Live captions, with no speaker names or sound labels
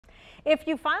If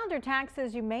you filed your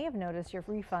taxes, you may have noticed your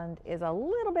refund is a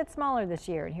little bit smaller this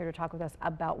year. And here to talk with us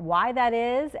about why that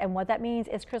is and what that means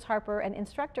is Chris Harper, an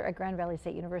instructor at Grand Valley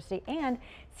State University and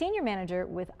senior manager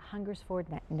with Hungersford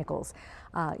Nichols.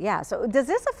 Yeah, so does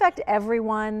this affect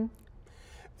everyone?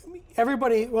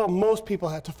 Everybody, well, most people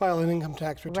have to file an income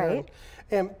tax return. Right.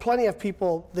 And plenty of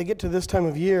people, they get to this time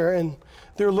of year and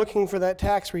they're looking for that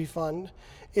tax refund.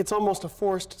 It's almost a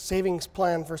forced savings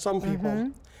plan for some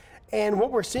people. And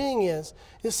what we're seeing is,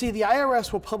 you see, the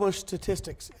IRS will publish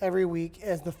statistics every week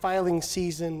as the filing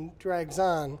season drags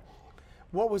on.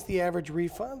 What was the average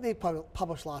refund? They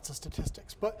publish lots of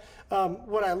statistics. But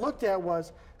what I looked at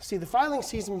was, see, the filing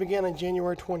season began on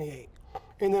January 28.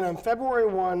 And then on February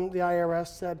 1, the IRS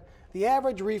said the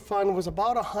average refund was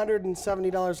about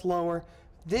 $170 lower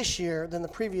this year than the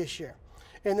previous year.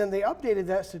 And then they updated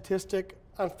that statistic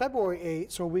on February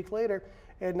 8, so a week later,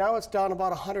 and now it's down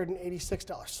about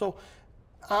 $186. So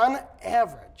on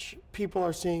average, people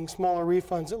are seeing smaller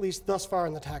refunds, at least thus far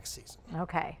in the tax season.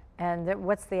 Okay, and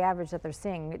what's the average that they're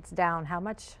seeing? It's down how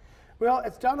much? Well,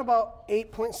 it's down about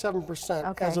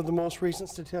 8.7% as of the most recent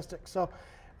statistics. So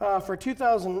for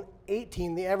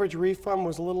 2018, the average refund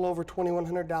was a little over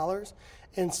 $2,100,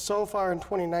 and so far in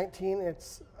 2019,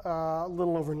 it's a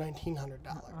little over $1,900.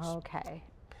 Okay.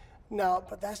 Now,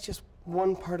 but that's just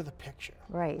one part of the picture.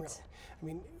 Right. Really. I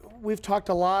mean, we've talked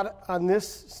a lot on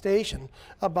this station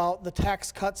about the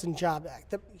Tax Cuts and Jobs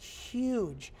Act, the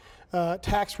huge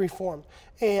tax reform.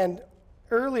 And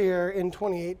earlier in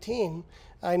 2018,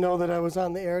 I know that I was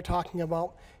on the air talking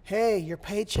about, hey, your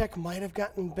paycheck might have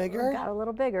gotten bigger. Got a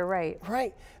little bigger, right.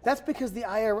 Right. That's because the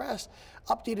IRS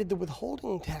updated the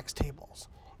withholding tax tables.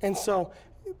 And so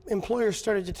employers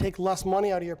started to take less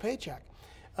money out of your paycheck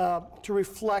to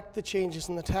reflect the changes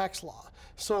in the tax law.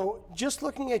 So just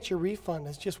looking at your refund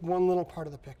is just one little part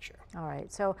of the picture. All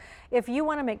right. So if you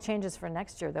want to make changes for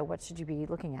next year, though, what should you be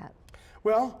looking at?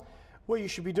 Well, what you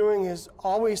should be doing is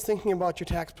always thinking about your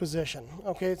tax position.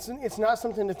 Okay, it's not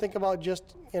something to think about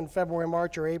just in February,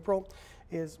 March, or April.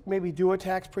 Is maybe do a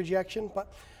tax projection,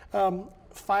 but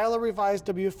file a revised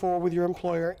W-4 with your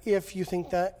employer if you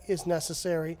think that is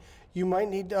necessary. You might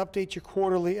need to update your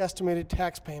quarterly estimated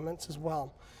tax payments as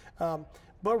well.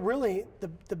 But really,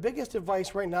 the biggest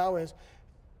advice right now is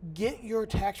get your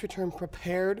tax return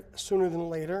prepared sooner than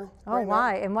later. Oh, right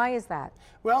why? Now. And why is that?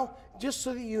 Well, just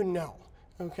so that you know.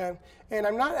 Okay, and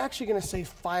I'm not actually going to say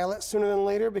file it sooner than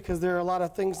later because there are a lot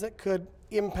of things that could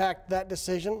impact that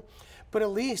decision. But at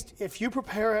least if you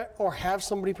prepare it or have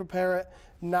somebody prepare it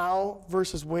now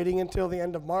versus waiting until the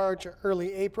end of March or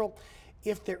early April,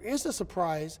 if there is a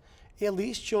surprise, at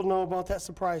least you'll know about that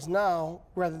surprise now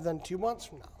rather than 2 months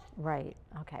from now. Right.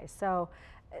 Okay. So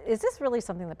is this really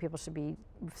something that people should be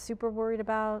super worried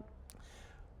about?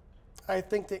 I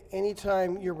think that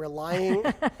anytime you're relying,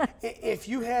 if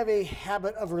you have a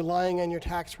habit of relying on your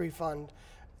tax refund,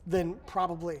 then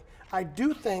probably. I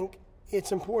do think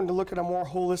it's important to look at a more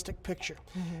holistic picture.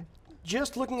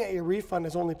 Just looking at your refund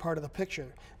is only part of the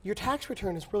picture. Your tax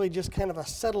return is really just kind of a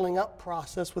settling up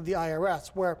process with the IRS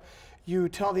where you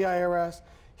tell the IRS,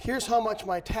 here's how much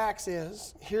my tax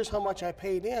is, here's how much I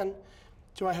paid in,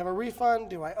 do I have a refund,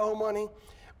 do I owe money?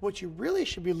 What you really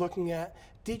should be looking at,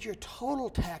 did your total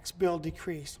tax bill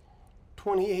decrease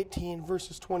 2018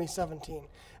 versus 2017?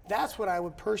 That's what I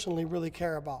would personally really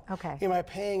care about. Okay. Am I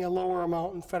paying a lower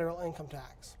amount in federal income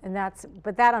tax? And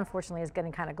but that unfortunately is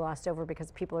getting kind of glossed over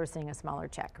because people are seeing a smaller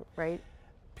check, right?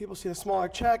 People see the smaller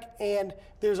check, and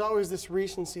there's always this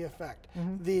recency effect.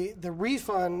 The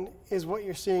refund is what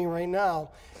you're seeing right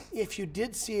now. If you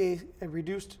did see a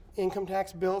reduced income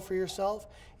tax bill for yourself,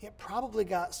 it probably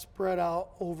got spread out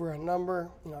over a number,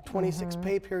 26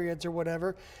 pay periods or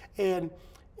whatever, and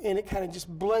it kind of just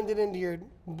blended into your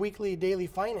weekly, daily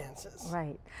finances.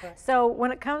 Right. So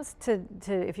when it comes to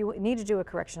if you need to do a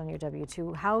correction on your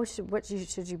W-2, what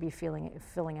should you be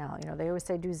filling out? They always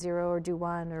say do 0 or do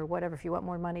 1 or whatever. If you want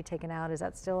more money taken out, is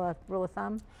that still a rule of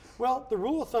thumb? Well, the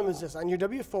rule of thumb is this: on your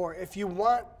W-4, if you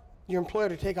want your employer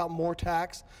to take out more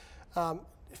tax,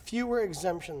 fewer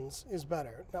exemptions is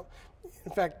better. Now,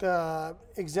 in fact,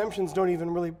 exemptions don't even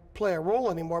really play a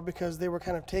role anymore because they were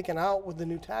kind of taken out with the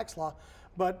new tax law.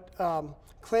 But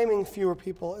claiming fewer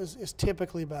people is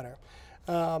typically better.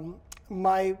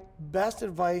 My best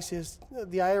advice is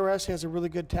the IRS has a really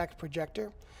good tax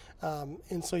projector,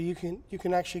 and so you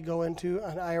can actually go into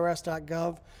an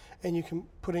irs.gov and you can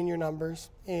put in your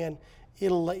numbers, and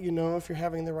it'll let you know if you're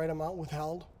having the right amount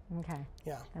withheld. Okay.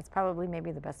 Yeah. That's probably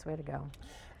maybe the best way to go.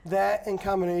 That in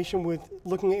combination with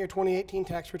looking at your 2018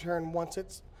 tax return once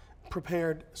it's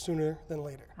prepared sooner than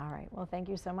later. All right, well, thank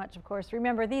you so much. Of course,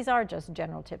 remember, these are just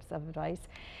general tips of advice.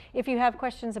 If you have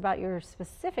questions about your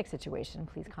specific situation,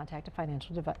 please contact a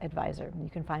financial advisor. You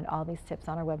can find all these tips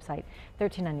on our website,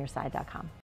 13onyourside.com.